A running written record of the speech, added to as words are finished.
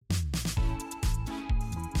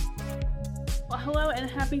hello and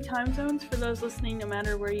happy time zones for those listening no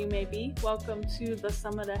matter where you may be. Welcome to The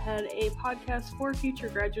Summit Ahead, a podcast for future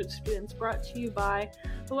graduate students brought to you by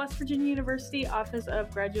the West Virginia University Office of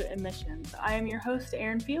Graduate Admissions. I am your host,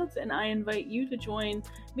 Erin Fields, and I invite you to join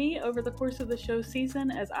me over the course of the show season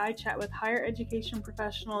as I chat with higher education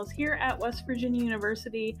professionals here at West Virginia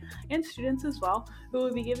University and students as well, who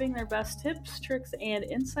will be giving their best tips, tricks, and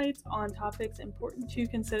insights on topics important to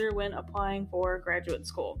consider when applying for graduate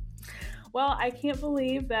school. Well, I can't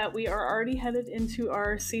believe that we are already headed into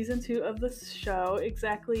our season 2 of this show.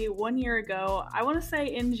 Exactly 1 year ago, I want to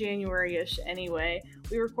say in January-ish anyway,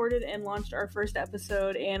 we recorded and launched our first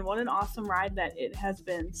episode, and what an awesome ride that it has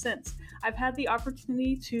been since. I've had the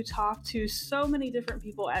opportunity to talk to so many different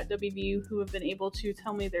people at WVU who have been able to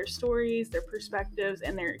tell me their stories, their perspectives,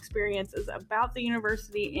 and their experiences about the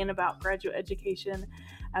university and about graduate education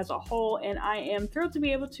as a whole, and I am thrilled to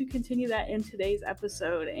be able to continue that in today's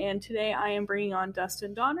episode. And today I am bringing on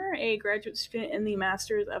Dustin Donner, a graduate student in the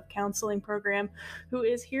Masters of Counseling program, who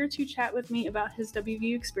is here to chat with me about his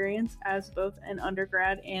WVU experience as both an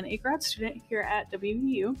undergrad and a grad student here at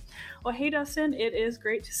WVU. Well, hey Dustin, it is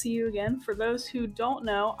great to see you again. For those who don't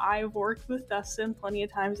know, I've worked with Dustin plenty of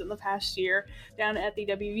times in the past year down at the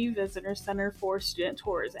WVU Visitor Center for student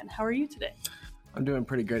tours. And how are you today? I'm doing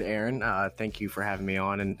pretty good, Erin. Thank you for having me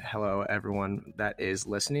on, and hello everyone that is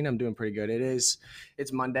listening. I'm doing pretty good.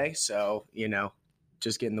 It's Monday, so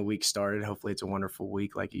just getting the week started. Hopefully it's a wonderful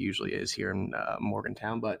week like it usually is here in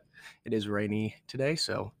Morgantown, but it is rainy today,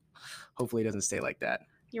 so hopefully it doesn't stay like that.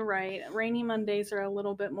 You're right. Rainy Mondays are a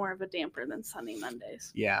little bit more of a damper than sunny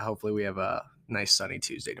Mondays. Yeah, hopefully we have a nice sunny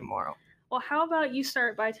Tuesday tomorrow. Well, how about you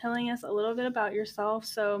start by telling us a little bit about yourself?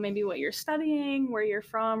 So maybe what you're studying, where you're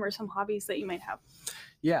from, or some hobbies that you might have.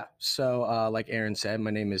 Yeah, so like Erin said, my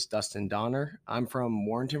name is Dustin Donner. I'm from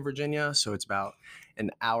Warrenton, Virginia, so it's about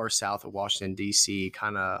an hour south of Washington, D.C.,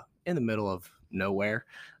 kind of in the middle of nowhere.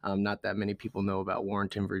 Not that many people know about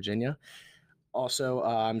Warrenton, Virginia. Also,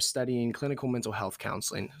 I'm studying clinical mental health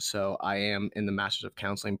counseling, so I am in the Masters of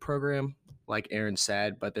Counseling program, like Erin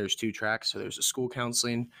said, but there's 2 tracks. So there's a school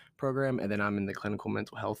counseling program, and then I'm in the clinical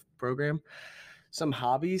mental health program. Some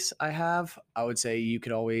hobbies I have, I would say you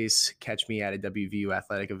could always catch me at a WVU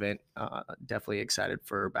athletic event. Definitely excited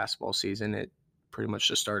for basketball season. It pretty much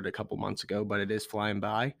just started a couple months ago, but it is flying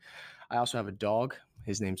by. I also have a dog.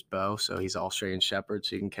 His name's Bo, so he's an Australian Shepherd,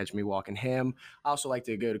 so you can catch me walking him. I also like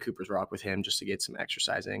to go to Cooper's Rock with him just to get some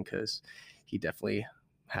exercise in because he definitely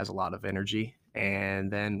has a lot of energy. And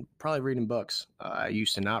then probably reading books. I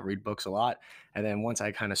used to not read books a lot. And then once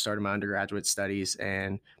I kind of started my undergraduate studies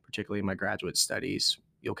and particularly my graduate studies,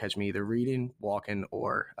 you'll catch me either reading, walking,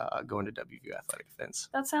 or going to WVU athletic events.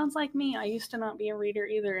 That sounds like me. I used to not be a reader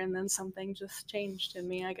either, and then something just changed in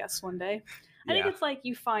me, I guess, one day. I think it's like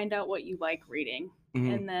you find out what you like reading,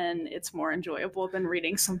 and then it's more enjoyable than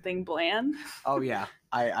reading something bland. Oh, yeah.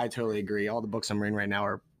 I totally agree. All the books I'm reading right now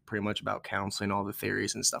are pretty much about counseling, all the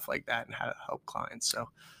theories and stuff like that, and how to help clients. So,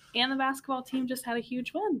 and the basketball team just had a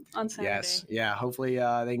huge win on Saturday. Yes, yeah. Hopefully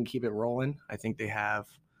they can keep it rolling. I think they have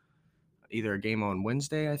either a game on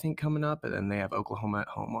Wednesday, I think, coming up, and then they have Oklahoma at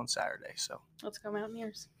home on Saturday. So let's go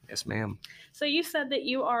Mountaineers. Yes, ma'am. So you said that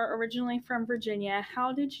you are originally from Virginia.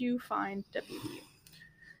 How did you find WVU?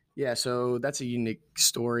 Yeah, so that's a unique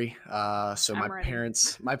story. So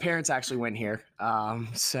my parents actually went here.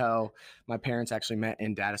 So my parents actually met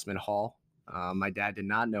in Dustin Hall. My dad did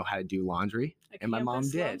not know how to do laundry, and my mom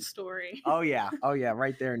did. Story. Oh yeah,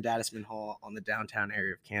 right there in Dustin Hall on the downtown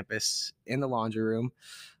area of campus in the laundry room.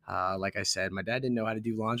 Like I said, my dad didn't know how to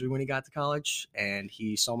do laundry when he got to college, and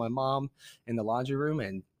he saw my mom in the laundry room,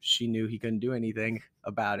 and she knew he couldn't do anything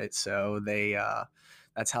about it. So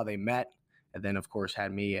that's how they met. And then, of course,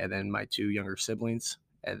 had me and then my 2 younger siblings.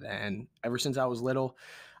 And then ever since I was little,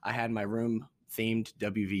 I had my room themed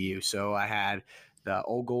WVU. So I had the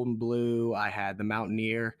old gold and blue, I had the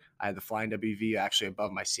Mountaineer, I had the flying WVU actually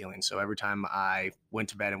above my ceiling. So every time I went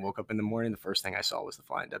to bed and woke up in the morning, the first thing I saw was the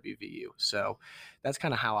flying WVU. So that's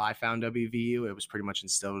kind of how I found WVU. It was pretty much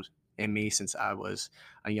instilled in me since I was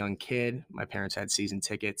a young kid. My parents had season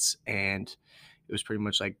tickets, and it was pretty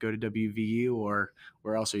much like go to WVU or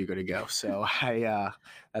where else are you going to go? So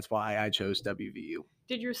that's why I chose WVU.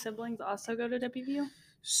 Did your siblings also go to WVU?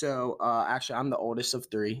 So actually, I'm the oldest of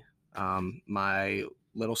 3. My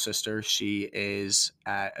little sister, she is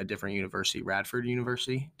at a different university, Radford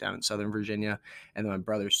University, down in Southern Virginia, and then my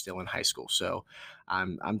brother's still in high school. So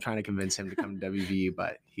I'm trying to convince him to come to WVU,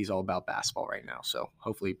 but he's all about basketball right now. So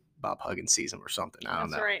hopefully butt hugging season or something. I don't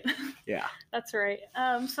That's know. right. Yeah. That's right.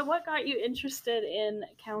 So what got you interested in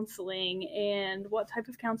counseling, and what type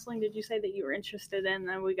of counseling did you say that you were interested in?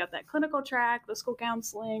 And we got that clinical track, the school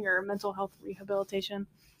counseling, or mental health rehabilitation.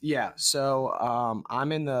 Yeah. So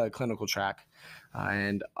I'm in the clinical track.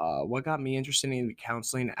 And what got me interested in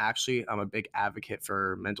counseling, actually, I'm a big advocate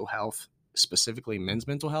for mental health, specifically men's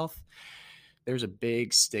mental health. There's a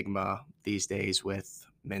big stigma these days with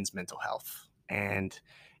men's mental health, and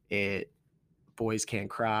it boys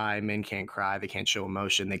can't cry, men can't cry, they can't show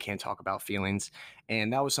emotion, they can't talk about feelings.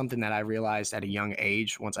 And that was something that I realized at a young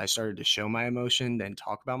age once I started to show my emotion and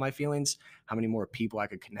talk about my feelings, how many more people I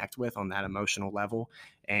could connect with on that emotional level.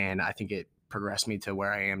 And I think it progressed me to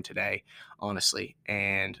where I am today, honestly.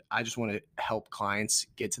 And I just want to help clients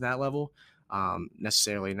get to that level,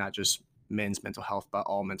 necessarily not just men's mental health, but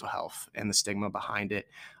all mental health and the stigma behind it.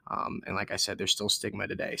 And like I said, there's still stigma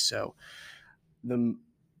today. So the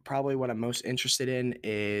probably what I'm most interested in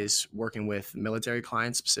is working with military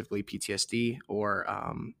clients, specifically PTSD, or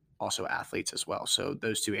also athletes as well. So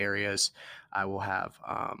those two areas, I will have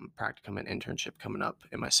practicum and internship coming up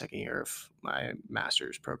in my second year of my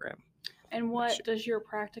master's program. And what does your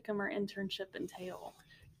practicum or internship entail?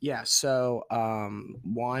 Yeah, so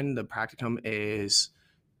one, the practicum is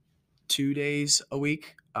 2 days a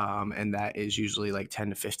week, and that is usually like 10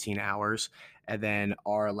 to 15 hours. And then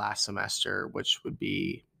our last semester, which would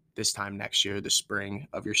be this time next year, the spring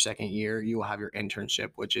of your second year, you will have your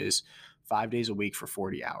internship, which is 5 days a week for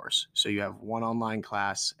 40 hours. So you have one online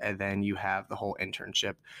class, and then you have the whole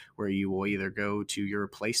internship where you will either go to your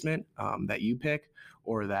placement that you pick,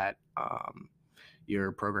 or that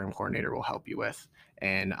your program coordinator will help you with.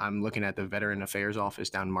 And I'm looking at the Veteran Affairs office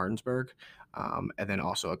down in Martinsburg, and then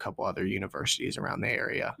also a couple other universities around the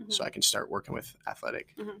area, so I can start working with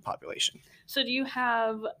athletic population. So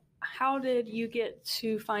how did you get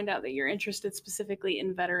to find out that you're interested specifically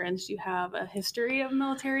in veterans? Do you have a history of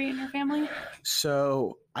military in your family?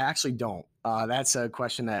 So I actually don't. That's a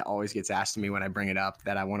question that always gets asked to me when I bring it up,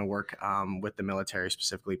 that I want to work with the military,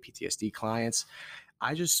 specifically PTSD clients.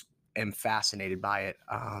 I just am fascinated by it.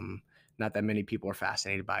 Not that many people are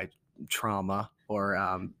fascinated by trauma or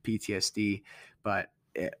PTSD, but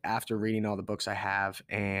after reading all the books I have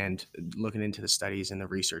and looking into the studies and the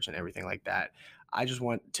research and everything like that, I just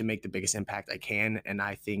want to make the biggest impact I can. And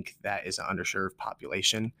I think that is an underserved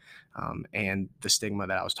population. And the stigma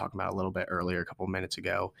that I was talking about a little bit earlier, a couple of minutes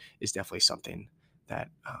ago, is definitely something that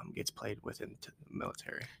gets played within the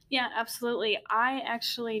military. Yeah, absolutely. I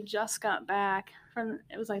actually just got back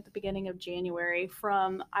it was like the beginning of January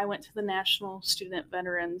I went to the National Student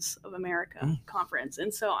Veterans of America conference.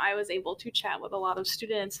 And so I was able to chat with a lot of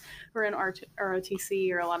students who are in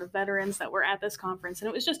ROTC, or a lot of veterans that were at this conference. And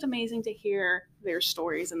it was just amazing to hear their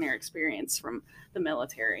stories and their experience from the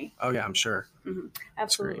military. Oh yeah, I'm sure. Mm-hmm.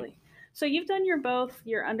 Absolutely. So you've done both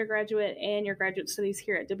your undergraduate and your graduate studies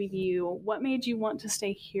here at WVU. What made you want to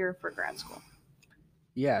stay here for grad school?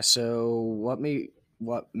 Yeah, so what made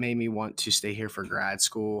me want to stay here for grad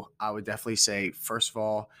school, I would definitely say, first of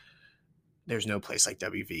all, there's no place like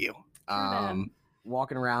WVU.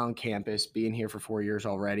 Walking around campus, being here for 4 years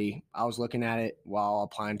already, I was looking at it while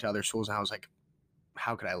applying to other schools, and I was like,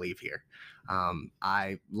 how could I leave here?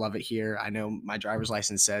 I love it here. I know my driver's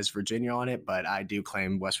license says Virginia on it, but I do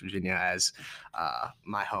claim West Virginia as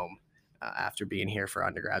my home after being here for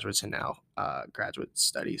undergraduates and now graduate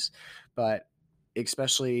studies. But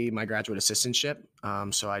especially my graduate assistantship.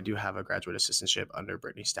 So I do have a graduate assistantship under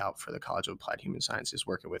Brittany Stout for the College of Applied Human Sciences,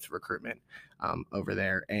 working with recruitment over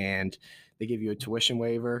there. And they give you a tuition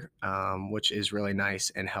waiver, which is really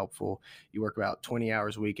nice and helpful. You work about 20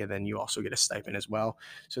 hours a week, and then you also get a stipend as well.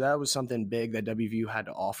 So that was something big that WVU had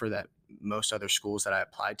to offer that most other schools that I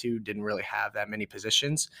applied to didn't really have that many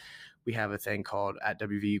positions. We have a thing at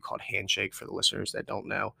WVU called Handshake, for the listeners that don't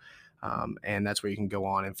know. And that's where you can go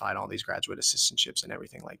on and find all these graduate assistantships and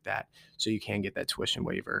everything like that. So you can get that tuition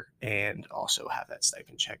waiver and also have that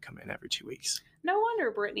stipend check come in every 2 weeks. No wonder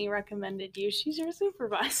Brittany recommended you. She's your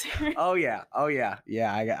supervisor. Oh yeah.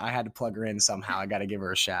 Yeah, I had to plug her in somehow. I got to give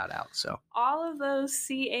her a shout out. So all of those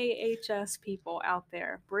CAHS people out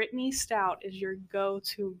there, Brittany Stout is your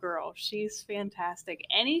go-to girl. She's fantastic.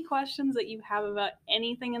 Any questions that you have about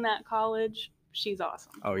anything in that college, she's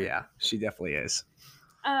awesome. Oh yeah, she definitely is.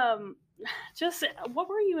 Just what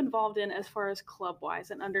were you involved in as far as club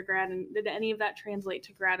wise in undergrad, and did any of that translate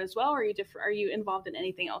to grad as well? Or are you involved in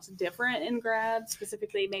anything else different in grad,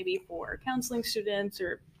 specifically maybe for counseling students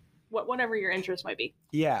or whatever your interest might be.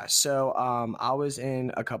 Yeah, so I was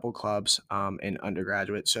in a couple clubs in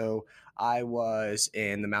undergraduate. So I was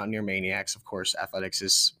in the Mountaineer Maniacs. Of course, athletics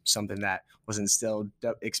is something that was instilled,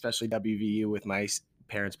 especially WVU, with my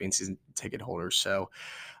parents being season ticket holders. So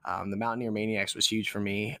the Mountaineer Maniacs was huge for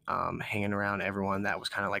me, hanging around everyone that was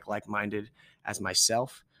kind of like-minded as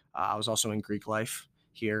myself. I was also in Greek life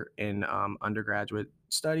here in undergraduate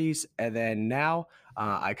studies. And then now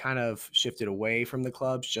I kind of shifted away from the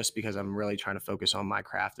clubs just because I'm really trying to focus on my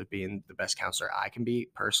craft of being the best counselor I can be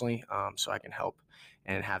personally, so I can help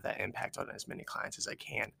and have that impact on as many clients as I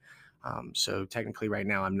can. So technically right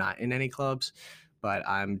now I'm not in any clubs, but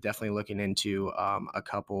I'm definitely looking into a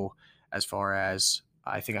couple. As far as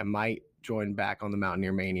I think I might join back on the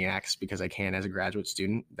Mountaineer Maniacs because I can as a graduate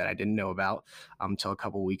student that I didn't know about until a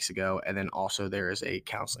couple weeks ago. And then also there is a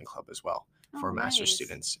counseling club as well for master's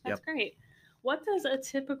students. That's great. What does a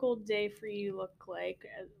typical day for you look like?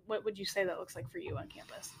 What would you say that looks like for you on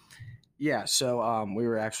campus? Yeah, so we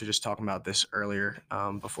were actually just talking about this earlier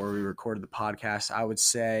before we recorded the podcast. I would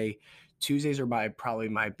say Tuesdays are probably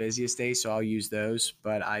my busiest days, so I'll use those.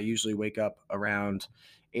 But I usually wake up around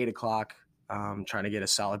 8 o'clock, trying to get a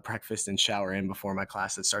solid breakfast and shower in before my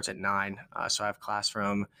class that starts at 9. So I have class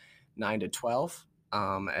from 9 to 12,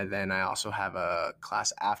 and then I also have a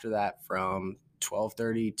class after that from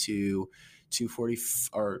 12:30 to 2:40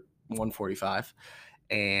 or 1:45.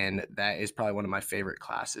 And that is probably one of my favorite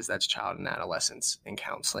classes. That's child and adolescence in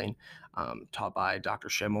counseling, taught by Dr.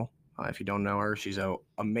 Schimmel. If you don't know her, she's an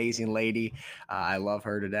amazing lady. I love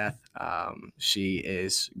her to death. She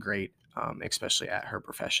is great, especially at her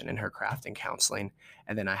profession and her craft in counseling.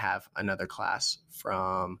 And then I have another class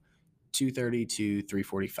from 2:30 to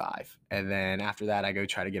 3:45. And then after that, I go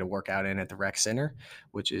try to get a workout in at the rec center,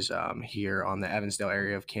 which is here on the Evansdale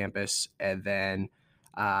area of campus. And then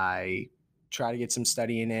I try to get some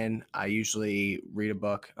studying in. I usually read a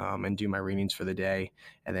book and do my readings for the day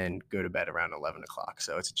and then go to bed around 11 o'clock.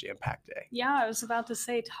 So it's a jam-packed day. Yeah, I was about to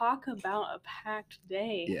say, talk about a packed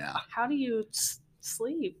day. Yeah. How do you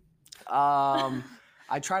sleep?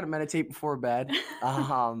 I try to meditate before bed.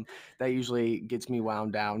 That usually gets me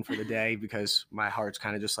wound down for the day because my heart's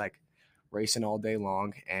kind of just like racing all day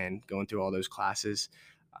long and going through all those classes.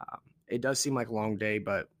 It does seem like a long day,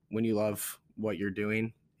 but when you love what you're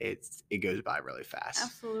doing, it goes by really fast.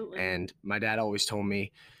 Absolutely. And my dad always told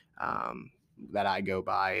me that I go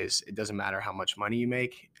by is it doesn't matter how much money you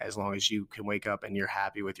make as long as you can wake up and you're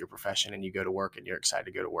happy with your profession and you go to work and you're excited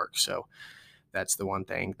to go to work. So that's the one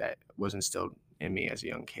thing that was instilled in me as a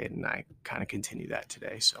young kid, and I kind of continue that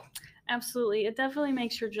today. So absolutely, it definitely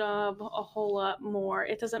makes your job a whole lot more.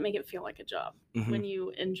 It doesn't make it feel like a job when you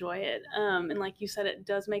enjoy it, and like you said, it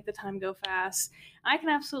does make the time go fast. I can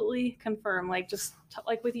absolutely confirm, like just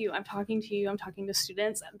like with you, I'm talking to you, I'm talking to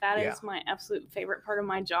students. That is my absolute favorite part of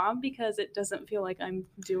my job because it doesn't feel like I'm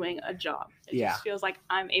doing a job. It just feels like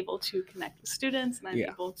I'm able to connect with students and I'm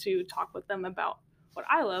able to talk with them about what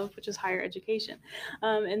I love, which is higher education.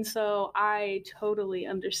 And so I totally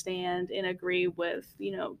understand and agree with,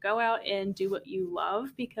 go out and do what you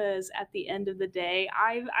love, because at the end of the day,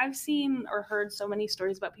 I've seen or heard so many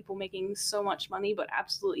stories about people making so much money, but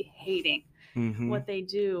absolutely hating what they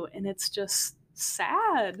do. And it's just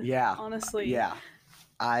sad. Yeah. Honestly. Yeah.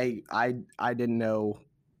 I didn't know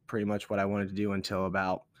pretty much what I wanted to do until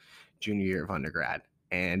about junior year of undergrad.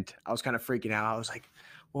 And I was kind of freaking out. I was like,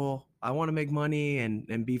 well, I want to make money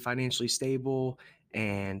and be financially stable,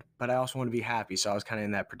 but I also want to be happy. So I was kind of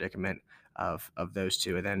in that predicament of those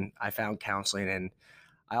two. And then I found counseling, and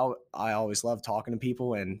I always love talking to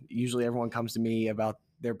people, and usually everyone comes to me about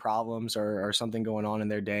their problems or something going on in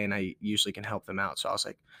their day, and I usually can help them out. So I was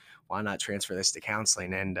like, why not transfer this to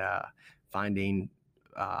counseling and finding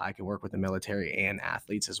I can work with the military and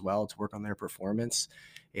athletes as well to work on their performance.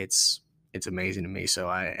 It's amazing to me. So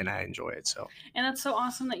I enjoy it. So, and that's so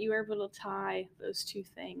awesome that you were able to tie those two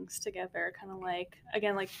things together. Kind of like,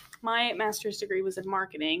 again, like my master's degree was in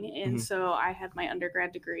marketing. And so I had my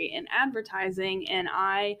undergrad degree in advertising, and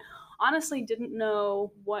I honestly didn't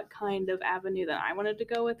know what kind of avenue that I wanted to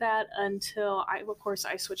go with that until of course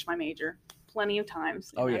I switched my major plenty of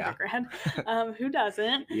times in undergrad. Who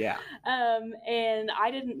doesn't? Yeah. And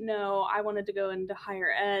I didn't know I wanted to go into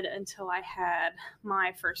higher ed until I had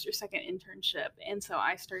my first or second internship. And so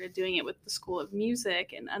I started doing it with the School of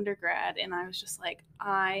Music in undergrad. And I was just like,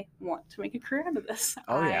 I want to make a career out of this.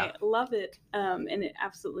 I love it. And it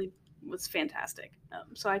absolutely was fantastic.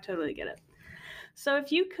 So I totally get it. So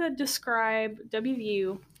if you could describe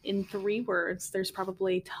WVU in 3 words, there's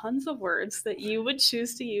probably tons of words that you would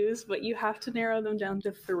choose to use, but you have to narrow them down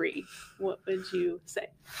to 3. What would you say?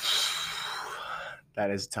 That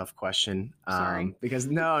is a tough question. Sorry. Because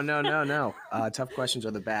no. Tough questions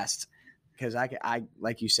are the best. Because I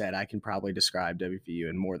like you said, I can probably describe WVU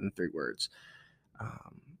in more than 3 words.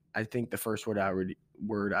 I think the first word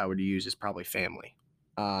I would use is probably family.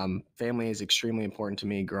 Family is extremely important to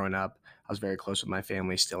me. Growing up, I was very close with my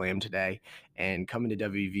family, still am today. And coming to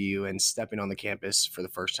WVU and stepping on the campus for the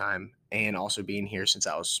first time, and also being here since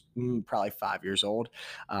I was probably 5 years old,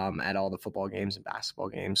 at all the football games and basketball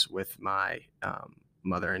games with my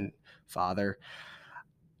mother and father.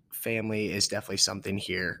 Family is definitely something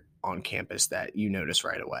here on campus that you notice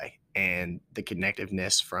right away. And the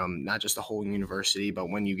connectiveness from not just the whole university, but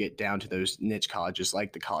when you get down to those niche colleges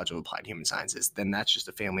like the College of Applied Human Sciences, then that's just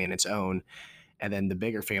a family in its own. And then the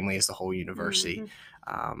bigger family is the whole university.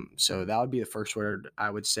 So that would be the first word I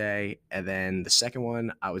would say. And then the second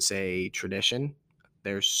one, I would say tradition.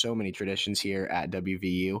 There's so many traditions here at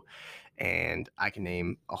WVU, and I can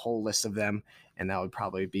name a whole list of them, and that would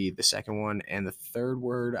probably be the second one. And the third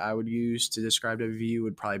word I would use to describe WVU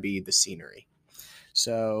would probably be the scenery.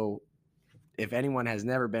 So if anyone has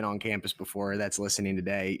never been on campus before that's listening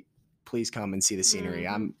today, please come and see the scenery.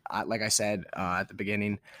 Like I said at the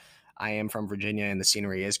beginning, I am from Virginia, and the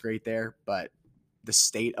scenery is great there, but the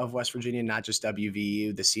state of West Virginia, not just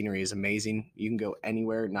WVU, the scenery is amazing. You can go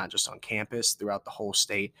anywhere, not just on campus, throughout the whole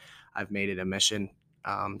state. I've made it a mission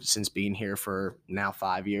since being here for now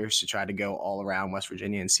 5 years to try to go all around West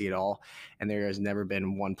Virginia and see it all. And there has never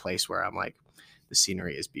been one place where I'm like, the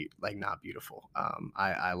scenery is not beautiful.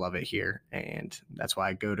 I love it here, and that's why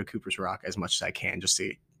I go to Cooper's Rock as much as I can just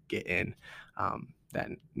to get in that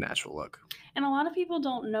natural look. And a lot of people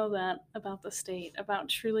don't know that about the state, about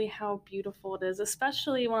truly how beautiful it is.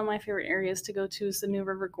 Especially one of my favorite areas to go to is the New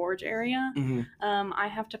River Gorge area. I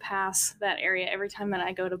have to pass that area every time that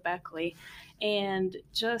I go to Beckley, and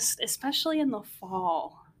just especially in the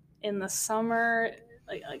fall, in the summer,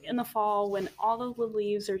 like in the fall when all of the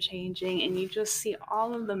leaves are changing and you just see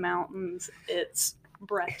all of the mountains, it's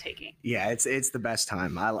breathtaking. Yeah, it's the best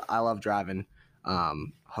time. I love driving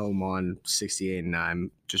home on 68, and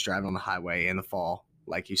I'm just driving on the highway in the fall,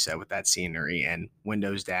 like you said, with that scenery and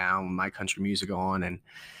windows down, my country music on, and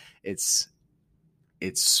it's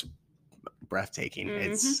breathtaking.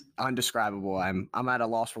 It's undescribable. I'm at a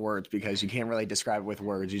loss for words because you can't really describe it with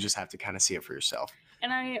words. You just have to kind of see it for yourself.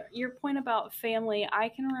 And your point about family, I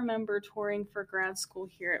can remember touring for grad school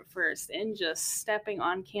here at first and just stepping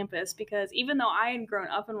on campus, because even though I had grown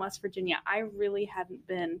up in West Virginia, I really hadn't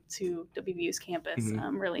been to WVU's campus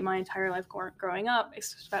really my entire life growing up,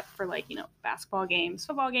 except for basketball games,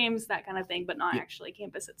 football games, that kind of thing, but not actually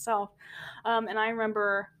campus itself. And I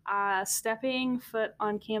remember stepping foot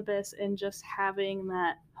on campus and just having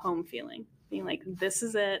that home feeling, being like, this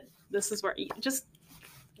is it. This is where you just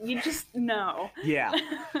know. Yeah.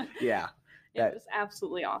 It was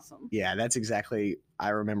absolutely awesome. Yeah, that's exactly. I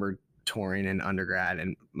remember touring in undergrad,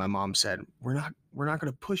 and my mom said, we're not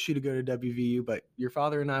going to push you to go to WVU, but your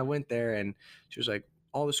father and I went there, and she was like,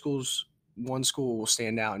 all the schools, one school will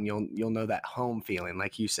stand out, and you'll know that home feeling,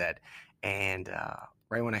 like you said. And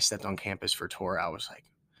right when I stepped on campus for a tour, I was like,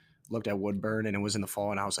 looked at Woodburn, and it was in the fall,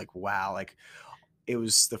 and I was like, wow, like it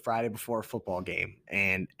was the Friday before a football game,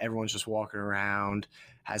 and everyone's just walking around,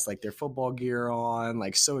 has like their football gear on,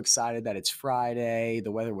 like so excited that it's Friday.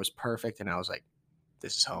 The weather was perfect, and I was like,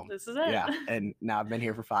 this is home. This is it. Yeah, and now I've been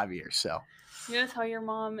here for 5 years, so. You gotta tell your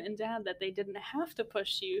mom and dad that they didn't have to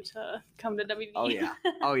push you to come to WVU.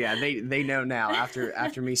 Oh yeah. They know now.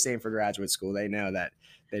 After me staying for graduate school, they know that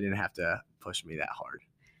they didn't have to push me that hard.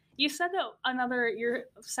 You said that your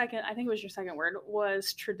second word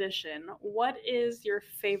was tradition. What is your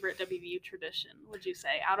favorite WVU tradition, would you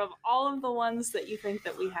say? Out of all of the ones that you think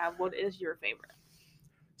that we have, what is your favorite?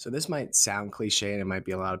 So this might sound cliche, and it might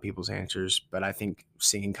be a lot of people's answers, but I think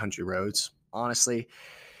singing country roads, honestly,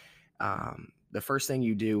 the first thing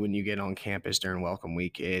you do when you get on campus during welcome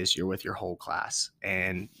week is you're with your whole class,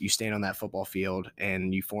 and you stand on that football field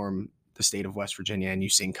and you form the state of West Virginia, and you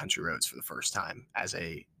sing country roads for the first time as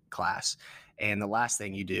a class. And the last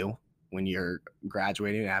thing you do when you're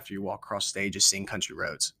graduating after you walk across stage is sing country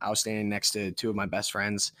roads. I was standing next to 2 of my best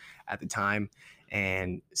friends at the time,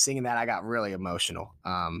 and singing that, I got really emotional.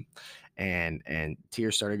 And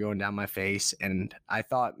tears started going down my face, and I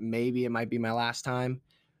thought maybe it might be my last time,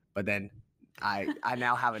 but then I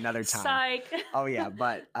now have another time. Psych. Oh yeah.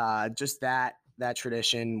 But just that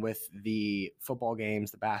tradition with the football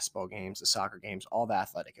games, the basketball games, the soccer games, all the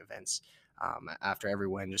athletic events, after every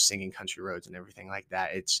win, just singing country roads and everything like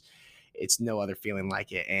that. It's no other feeling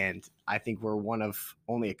like it. And I think we're one of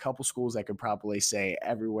only a couple schools that could probably say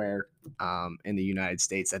everywhere in the United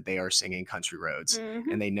States that they are singing country roads,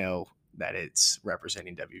 and they know that it's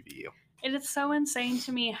representing WVU. It is so insane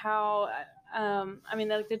to me how,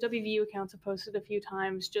 like the WVU accounts have posted a few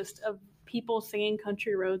times just of people singing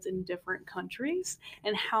Country Roads in different countries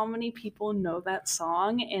and how many people know that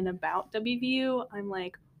song and about WVU. I'm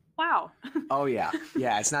like, wow. Oh yeah.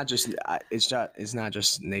 It's not just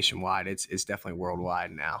nationwide. It's definitely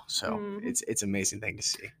worldwide now. So it's an amazing thing to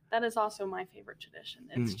see. That is also my favorite tradition.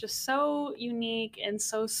 It's just so unique and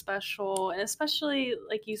so special, and especially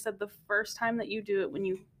like you said, the first time that you do it when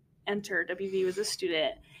you enter WVU as a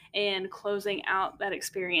student and closing out that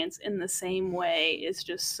experience in the same way is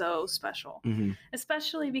just so special.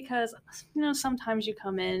 Especially because, sometimes you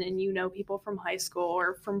come in and people from high school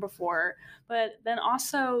or from before, but then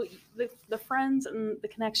also the friends and the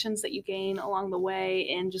connections that you gain along the way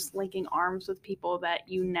and just linking arms with people that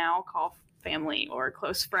you now call family or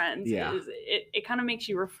close friends. It kind of makes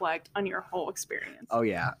you reflect on your whole experience. Oh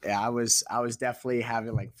yeah. I was definitely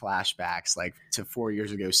having like flashbacks like to 4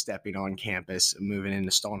 years ago, stepping on campus, moving into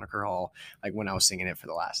Stolniker Hall, like when I was singing it for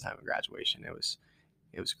the last time at graduation. It was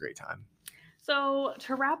a great time. So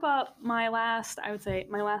to wrap up my last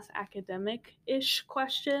academic-ish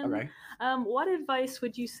question, okay. What advice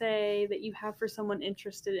would you say that you have for someone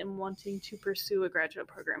interested in wanting to pursue a graduate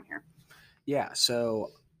program here? Yeah,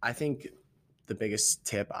 so I think the biggest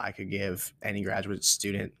tip I could give any graduate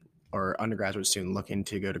student or undergraduate student looking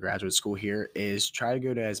to go to graduate school here is try to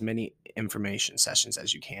go to as many information sessions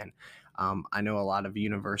as you can. I know a lot of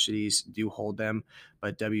universities do hold them,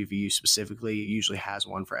 but WVU specifically usually has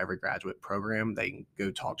one for every graduate program. They can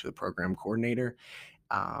go talk to the program coordinator.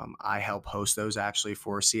 I help host those actually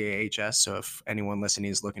for CAHS. So if anyone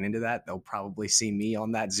listening is looking into that, they'll probably see me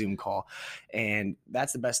on that Zoom call. And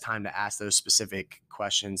that's the best time to ask those specific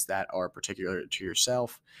questions that are particular to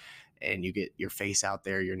yourself. And you get your face out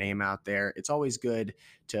there, your name out there. It's always good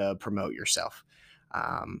to promote yourself.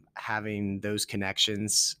 Having those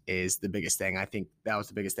connections is the biggest thing. I think that was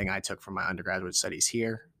the biggest thing I took from my undergraduate studies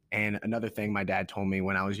here. And another thing my dad told me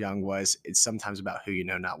when I was young was it's sometimes about who you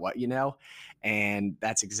know, not what you know. And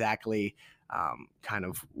that's exactly kind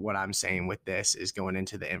of what I'm saying with this is going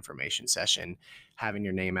into the information session, having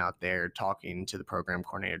your name out there, talking to the program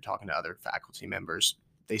coordinator, talking to other faculty members.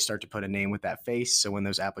 They start to put a name with that face. So when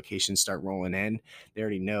those applications start rolling in, they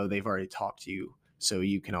already know they've already talked to you. So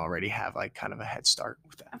you can already have like kind of a head start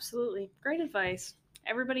with that. Absolutely. Great advice.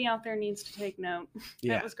 Everybody out there needs to take note.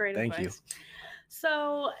 Yeah, that was great advice. Thank you.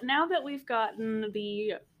 So now that we've gotten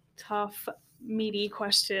the tough, meaty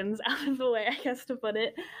questions out of the way, I guess to put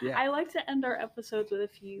it, I like to end our episodes with a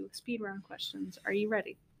few speed round questions. Are you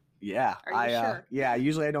ready? Yeah. Are you sure? Yeah,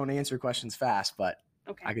 usually I don't answer questions fast, but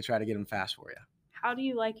okay. I could try to get them fast for you. How do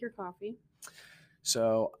you like your coffee?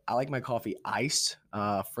 So I like my coffee iced,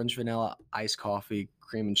 French vanilla iced coffee,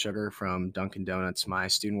 cream and sugar from Dunkin' Donuts. My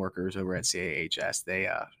student workers over at CAHS, they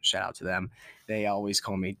shout out to them. They always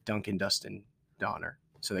call me Dunkin' Dustin Donner.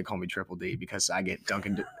 So they call me Triple D because I get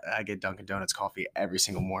Dunkin' Donuts coffee every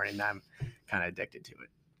single morning. And I'm kind of addicted to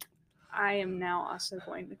it. I am now also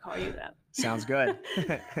going to call you that. Sounds good.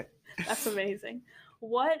 That's amazing.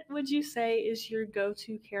 What would you say is your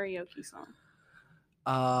go-to karaoke song?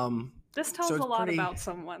 This tells a lot about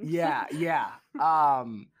someone. Yeah.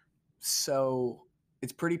 So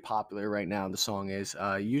it's pretty popular right now. The song is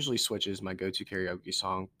usually Switches my go-to karaoke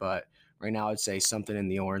song, but right now I'd say Something in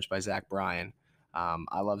the Orange by Zach Bryan.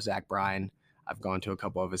 I love Zach Bryan. I've gone to a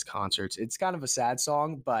couple of his concerts. It's kind of a sad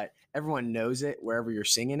song, but everyone knows it wherever you're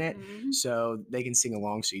singing it. Mm-hmm. So they can sing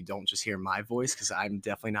along so you don't just hear my voice because I'm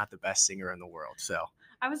definitely not the best singer in the world. So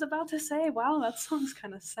I was about to say, wow, that song's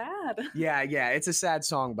kind of sad. Yeah. It's a sad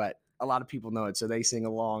song, but a lot of people know it, so they sing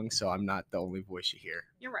along, so I'm not the only voice you hear.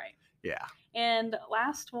 You're right. Yeah. And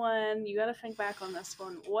last one, you got to think back on this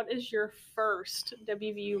one. What is your first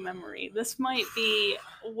WVU memory? This might be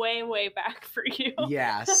way, way back for you.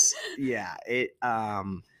 Yes. Yeah.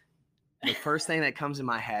 The first thing that comes in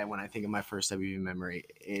my head when I think of my first WVU memory,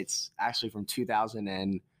 it's actually from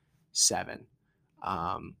 2007.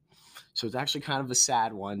 So it's actually kind of a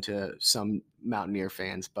sad one to some Mountaineer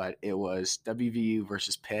fans, but it was WVU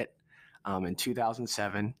versus Pitt in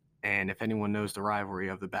 2007. And if anyone knows the rivalry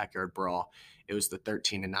of the Backyard Brawl, it was the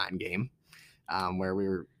 13-9 game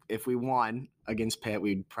where if we won against Pitt,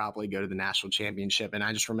 we'd probably go to the national championship. And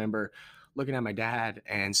I just remember looking at my dad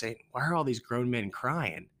and saying, why are all these grown men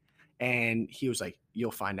crying? And he was like,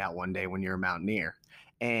 you'll find out one day when you're a Mountaineer.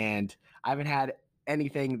 And I haven't had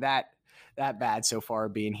anything that bad so far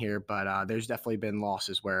being here, but there's definitely been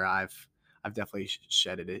losses where I've I've definitely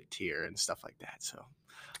shedded a tear and stuff like that. So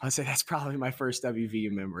I'd say that's probably my first WVU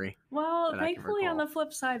memory. Well, thankfully, on the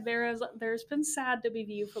flip side, there's been sad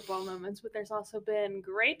WVU football moments, but there's also been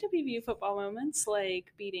great WVU football moments,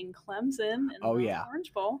 like beating Clemson in the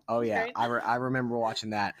Orange Bowl. Oh yeah, I remember watching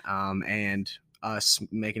that, and us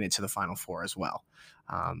making it to the Final Four as well.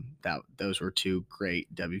 Those were two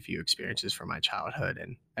great WVU experiences from my childhood,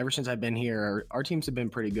 and ever since I've been here, our teams have been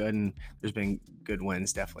pretty good, and there's been good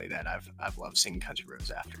wins definitely that I've loved singing Country Roads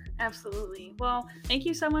after. Absolutely. Well, thank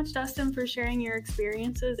you so much, Dustin, for sharing your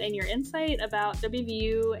experiences and your insight about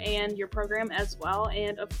WVU and your program as well,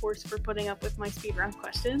 and of course for putting up with my speed round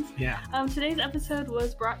questions. Yeah. Today's episode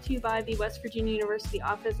was brought to you by the West Virginia University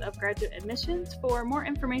Office of Graduate Admissions. For more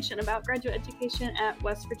information about graduate education at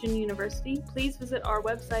West Virginia University, please visit our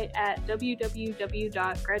website at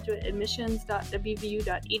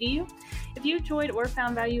www.graduateadmissions.wvu.edu. If you enjoyed or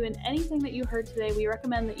found value in anything that you heard today, we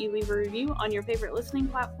recommend that you leave a review on your favorite listening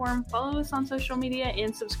platform, follow us on social media,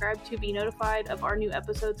 and subscribe to be notified of our new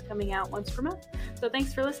episodes coming out once per month. So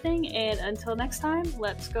thanks for listening, and until next time,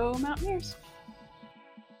 let's go Mountaineers!